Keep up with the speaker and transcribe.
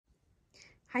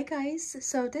Hi guys,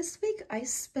 so this week I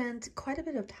spent quite a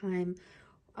bit of time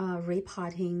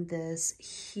repotting this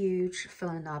huge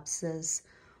Phalaenopsis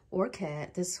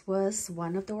orchid. This was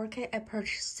one of the orchid I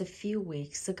purchased a few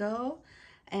weeks ago,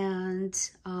 and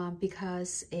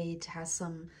because it has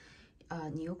some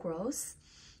new growth,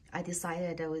 I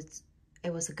decided it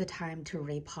was a good time to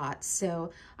repot.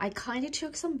 So I kind of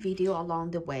took some video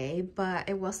along the way, but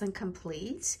it wasn't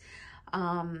complete.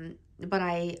 But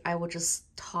I will just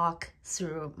talk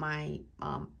through my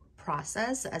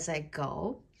process as I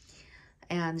go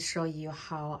and show you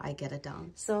how I get it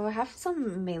done. So I have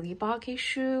some mealybug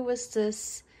issue with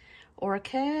this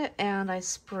orchid, and I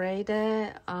sprayed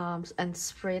it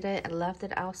and left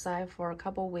it outside for a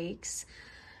couple weeks.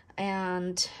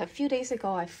 And a few days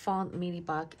ago, I found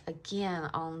mealybug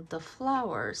again on the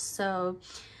flowers. So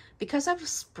because I've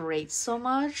sprayed so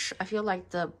much, I feel like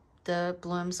the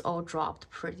blooms all dropped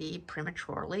pretty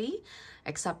prematurely,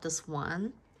 except this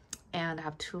one. And I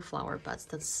have two flower buds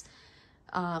that's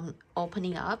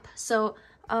opening up. So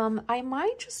I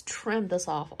might just trim this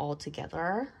off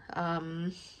altogether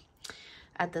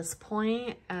at this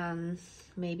point, and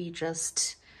maybe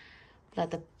just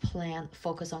let the plant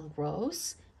focus on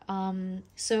growth.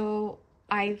 So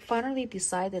I finally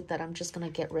decided that I'm just gonna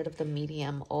get rid of the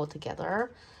medium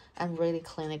altogether and really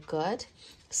clean it good.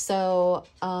 So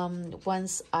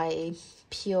once I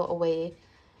peel away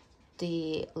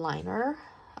the liner,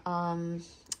 I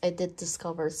did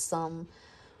discover some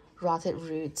rotted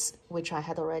roots, which I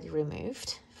had already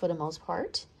removed for the most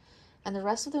part, and the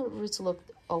rest of the roots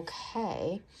looked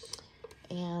okay.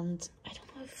 And I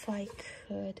don't know if I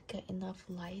could get enough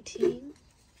lighting.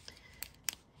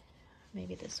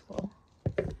 Maybe this will.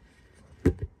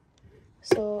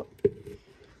 So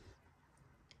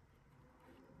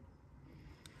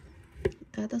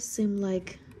that does seem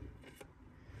like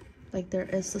there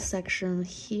is a section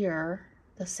here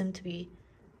that seemed to be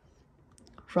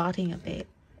rotting a bit.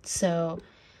 So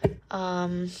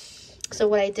so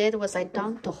what I did was I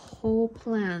dumped the whole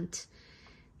plant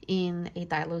in a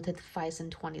diluted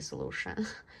Physan 20 solution.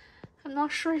 I'm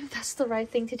not sure if that's the right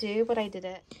thing to do, but I did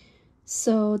it.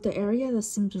 So the area that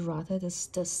seems rotted is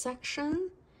this section.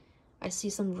 I see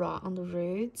some rot on the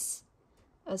roots,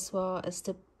 as well as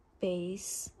the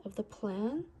base of the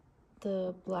plant,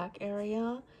 the black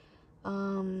area.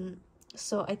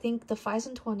 So I think the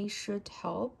Physan 20 should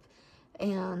help,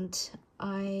 and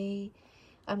I'm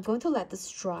going to let this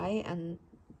dry and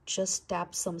just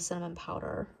dab some cinnamon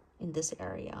powder in this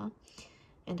area,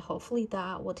 and hopefully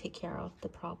that will take care of the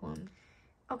problem.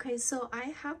 Okay, so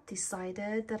I have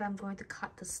decided that I'm going to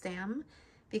cut the stem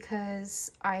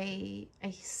because I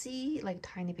see like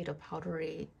tiny bit of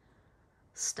powdery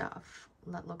stuff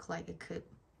that look like it could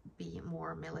be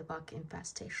more mealybug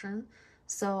infestation.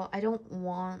 So I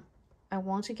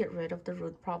want to get rid of the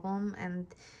root problem, and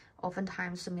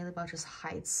oftentimes the mealybug just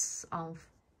hides on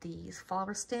the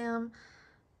flower stem,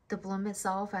 the bloom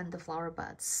itself, and the flower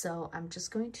buds. So I'm just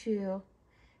going to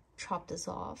chop this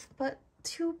off, but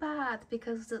too bad,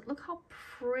 because look how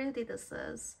pretty this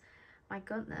is. My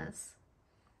goodness,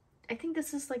 I think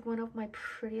this is like one of my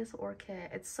prettiest orchid.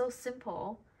 It's so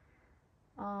simple,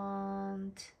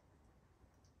 and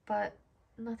but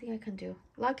nothing I can do.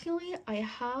 Luckily, I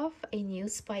have a new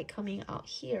spike coming out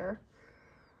here,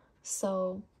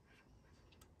 so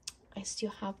I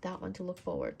still have that one to look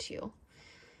forward to.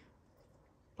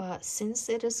 But since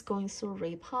it is going through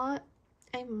repot,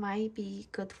 it might be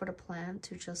good for the plant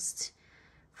to just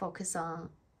focus on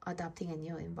adapting a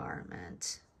new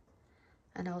environment.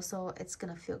 And also, it's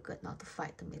gonna feel good not to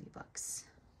fight the mealybugs.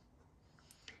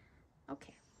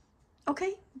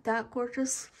 Okay, that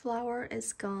gorgeous flower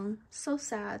is gone. So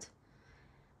sad.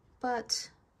 But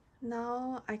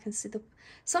now I can see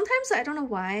sometimes I don't know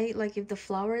why, like if the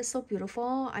flower is so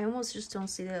beautiful, I almost just don't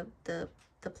see the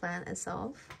plant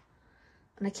itself.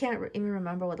 And I can't even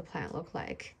remember what the plant looked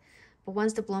like. But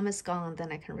once the bloom is gone,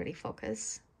 then I can really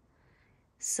focus.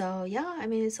 So yeah, I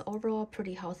mean, it's overall a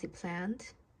pretty healthy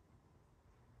plant.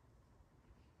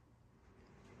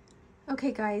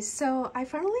 Okay guys, so I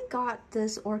finally got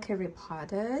this orchid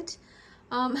repotted.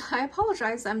 I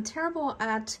apologize, I'm terrible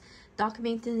at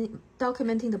documenting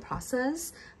the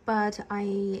process, but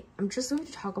I'm just going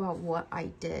to talk about what I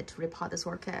did to repot this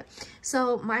orchid.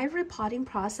 So my repotting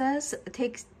process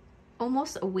takes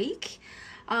almost a week,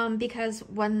 because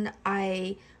when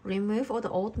I remove all the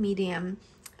old medium,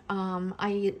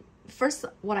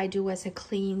 what I do is I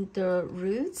clean the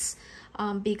roots.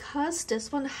 Because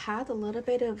this one had a little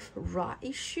bit of rot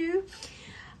issue,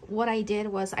 what I did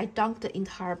was I dumped the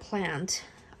entire plant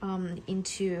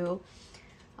into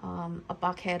a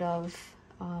bucket of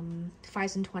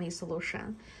Physan 20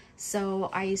 solution. So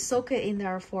I soak it in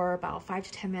there for about 5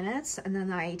 to 10 minutes, and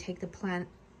then I take the plant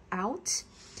out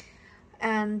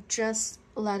and just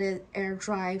let it air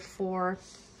dry for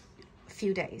a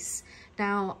few days.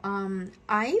 Now,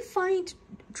 I find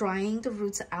drying the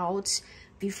roots out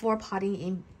before potting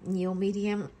in new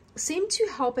medium seem to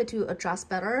help it to adjust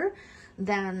better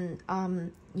than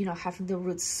you know, having the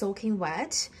roots soaking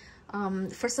wet.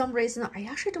 For some reason, I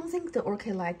actually don't think the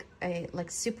orchid like a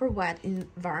super wet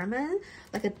environment.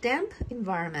 Like a damp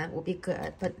environment will be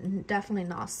good, but definitely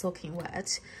not soaking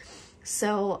wet.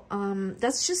 So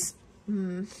that's just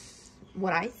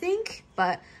what I think,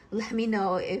 but let me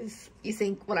know if you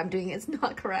think what I'm doing is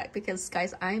not correct, because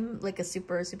guys, I'm like a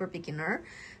super beginner,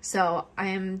 so I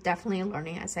am definitely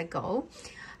learning as I go.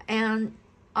 And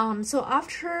so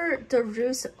after the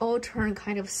roots all turn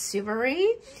kind of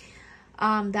silvery,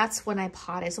 that's when I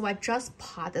pot it. So I just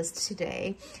pot this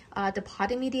today. The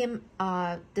potting medium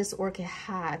this orchid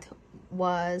had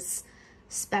was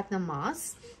sphagnum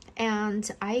moss, and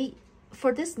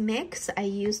for this mix I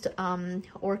used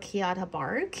orchid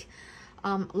bark,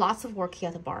 lots of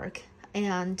orchid bark,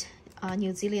 and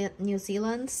New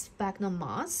Zealand sphagnum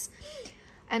moss.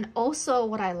 And also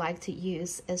what I like to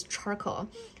use is charcoal.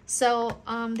 So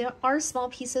there are small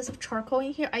pieces of charcoal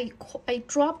in here. I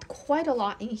dropped quite a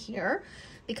lot in here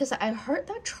because I heard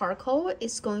that charcoal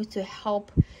is going to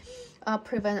help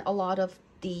prevent a lot of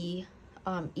the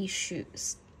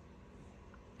issues.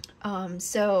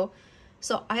 So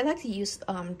I like to use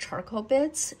charcoal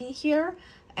bits in here,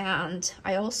 and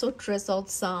I also drizzled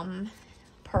some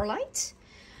perlite.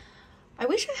 I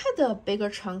wish I had the bigger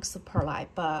chunks of perlite,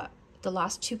 but the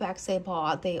last 2 bags I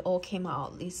bought, they all came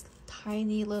out these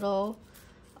tiny little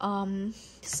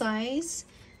size,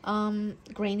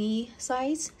 grainy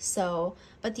size. So,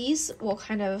 but these will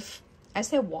kind of,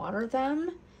 as I water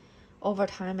them over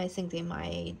time, I think they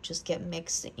might just get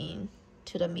mixed in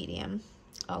to the medium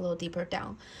a little deeper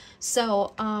down.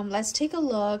 So let's take a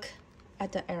look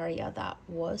at the area that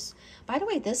was. By the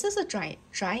way, this is a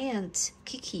giant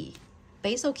kiki,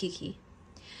 basil kiki,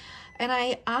 and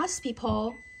I asked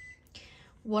people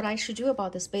what I should do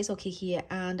about this basil kiki,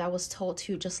 and I was told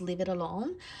to just leave it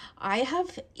alone. I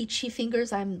have itchy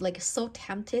fingers. I'm like so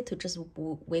tempted to just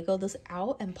wiggle this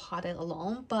out and pot it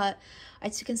alone, but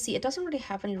as you can see, it doesn't really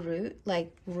have any root.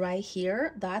 Like right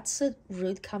here, that's a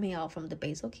root coming out from the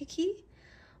basil kiki,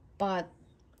 but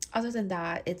other than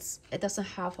that, it doesn't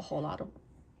have a whole lot of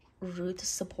root to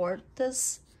support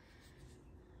this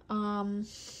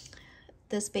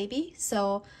this baby.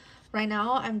 So right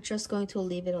now I'm just going to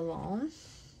leave it alone.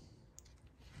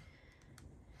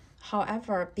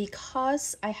 However,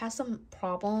 because I had some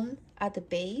problem at the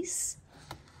base,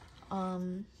 I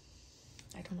don't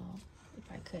know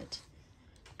if I could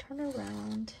turn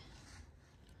around.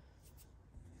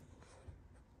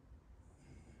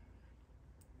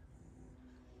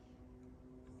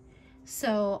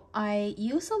 So I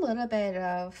use a little bit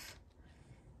of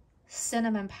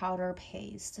cinnamon powder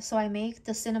paste. So I make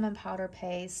the cinnamon powder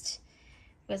paste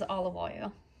with olive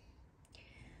oil.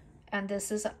 And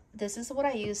this is what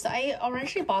I used. I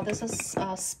originally bought this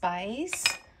as spice,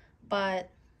 but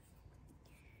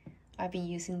I've been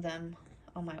using them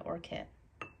on my orchid.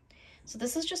 So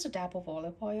this is just a dab of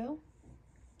olive oil.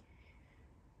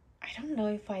 I don't know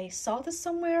if I saw this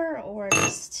somewhere or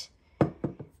just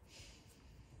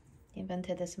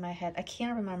invented this in my head. I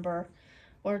can't remember,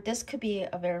 or this could be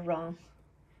a very wrong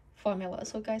formula.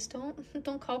 So guys,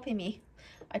 don't copy me.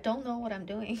 I don't know what I'm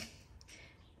doing.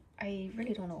 I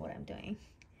really don't know what I'm doing.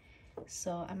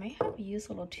 So I might have used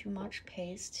a little too much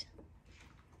paste.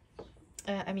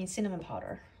 I mean cinnamon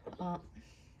powder.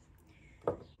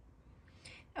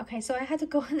 Okay, so I had to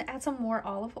go and add some more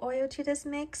olive oil to this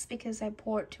mix because I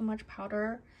poured too much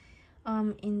powder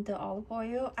in the olive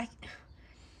oil. I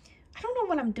don't know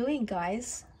what I'm doing,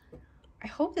 guys. I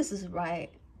hope this is right,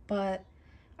 but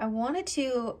I wanted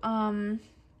to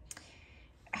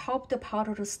help the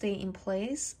powder to stay in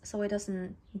place so it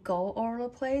doesn't go all over the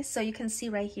place. So you can see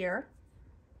right here,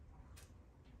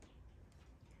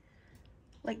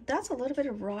 like that's a little bit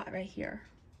of rot right here,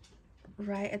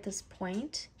 right at this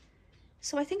point.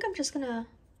 So I think I'm just gonna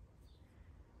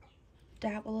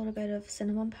dab a little bit of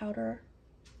cinnamon powder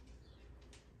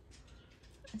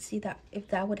and see that if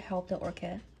that would help the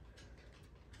orchid.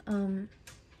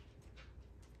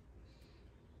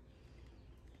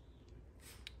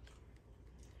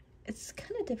 It's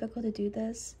kind of difficult to do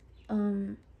this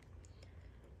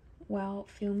while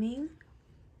filming,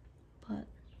 but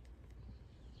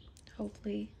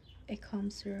hopefully it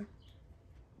comes through.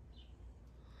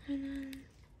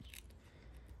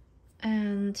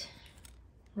 And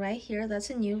right here, that's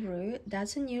a new root,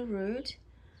 that's a new root,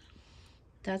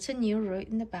 that's a new root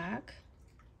in the back,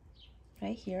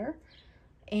 right here.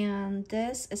 And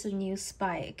this is a new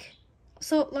spike.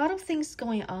 So a lot of things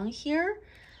going on here.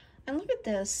 And look at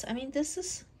this. I mean, this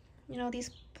is, you know, these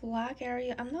black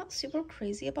area. I'm not super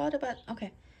crazy about it, but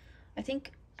okay. I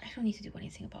think I don't need to do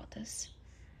anything about this.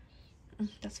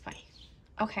 That's fine.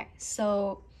 Okay,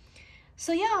 so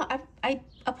yeah, I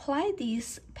applied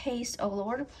these paste all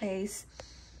over the place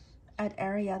at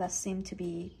area that seemed to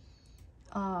be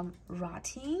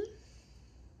rotting.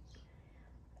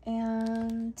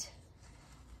 And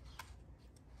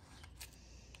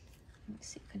let me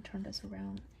see if I can turn this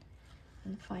around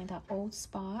and find that old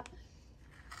spot.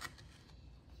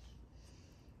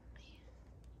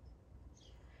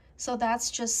 So that's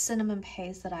just cinnamon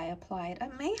paste that I applied. I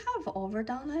may have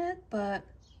overdone it, but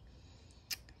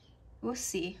we'll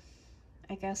see.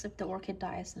 I guess if the orchid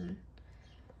dies, then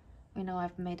we know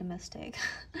I've made a mistake.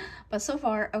 But so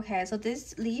far, okay, so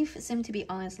this leaf seemed to be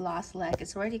on its last leg.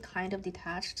 It's already kind of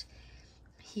detached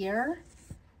here,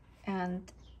 and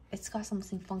it's got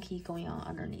something funky going on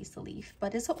underneath the leaf.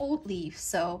 But it's an old leaf,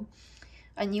 so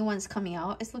a new one's coming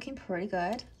out. It's looking pretty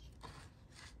good.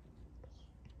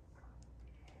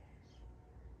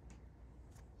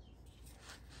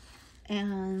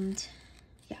 And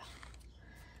yeah,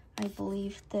 I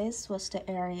believe this was the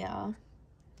area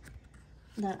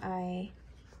that I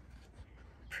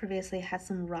previously had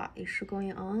some rot issue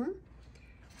going on.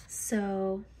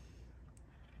 So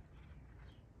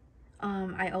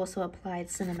I also applied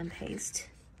cinnamon paste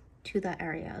to that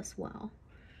area as well.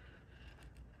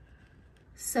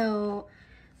 So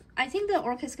I think the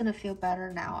orchid's gonna feel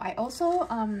better now. I also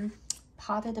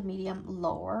potted the medium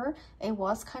lower. It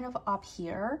was kind of up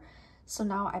here. So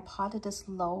now I potted this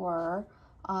lower,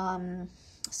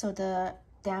 so the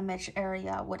damaged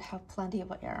area would have plenty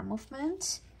of air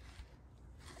movement.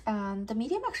 And the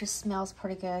medium actually smells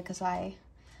pretty good because I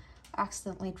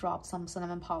accidentally dropped some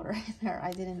cinnamon powder in there.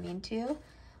 I didn't mean to,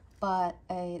 but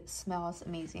it smells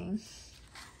amazing.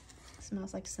 It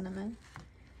smells like cinnamon.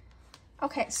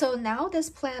 Okay, so now this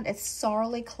plant is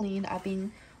thoroughly cleaned. I've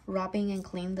been rubbing and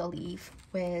cleaning the leaf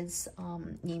with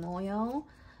neem oil,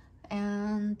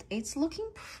 and it's looking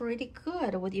pretty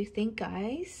good. What do you think,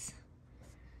 guys?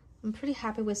 I'm pretty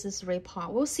happy with this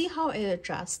repot. We'll see how it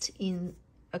adjusts in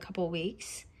a couple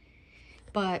weeks,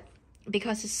 but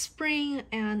because it's spring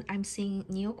and I'm seeing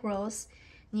new growth,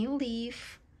 new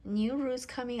leaf, new roots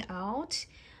coming out,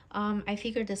 I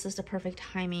figured this is the perfect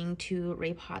timing to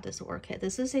repot this orchid.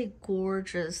 This is a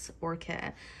gorgeous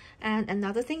orchid. And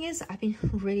another thing is, I've been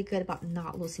really good about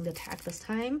not losing the tag this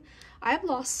time. I've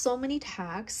lost so many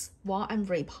tags while I'm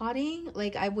repotting.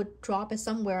 Like, I would drop it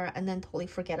somewhere and then totally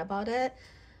forget about it.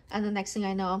 And the next thing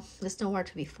I know, there's nowhere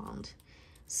to be found.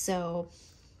 So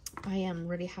I am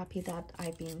really happy that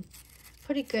I've been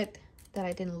pretty good that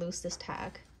I didn't lose this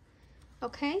tag.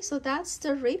 Okay, so that's the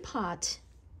repot.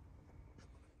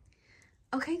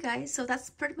 Okay guys, so that's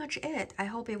pretty much it. I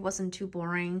hope it wasn't too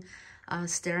boring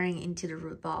staring into the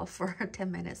root ball for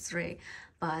 10 minutes straight,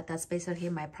 but that's basically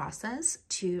my process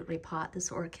to repot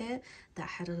this orchid that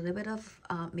had a little bit of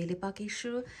mealybug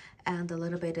issue and a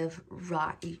little bit of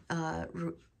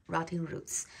rotting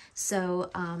roots. So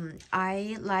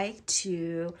I like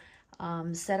to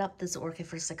set up this orchid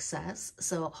for success.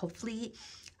 So hopefully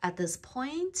at this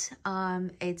point,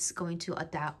 it's going to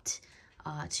adapt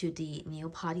to the new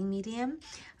potting medium,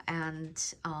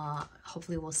 and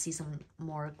hopefully we'll see some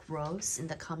more growth in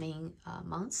the coming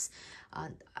months.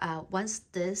 Once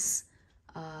this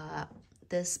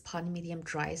potting medium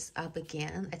dries up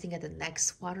again, I think at the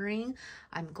next watering,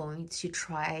 I'm going to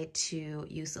try to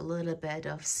use a little bit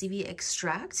of CV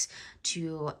extract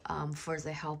to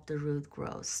further help the root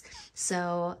growth.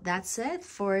 So that's it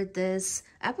for this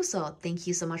episode. Thank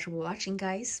you so much for watching,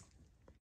 guys.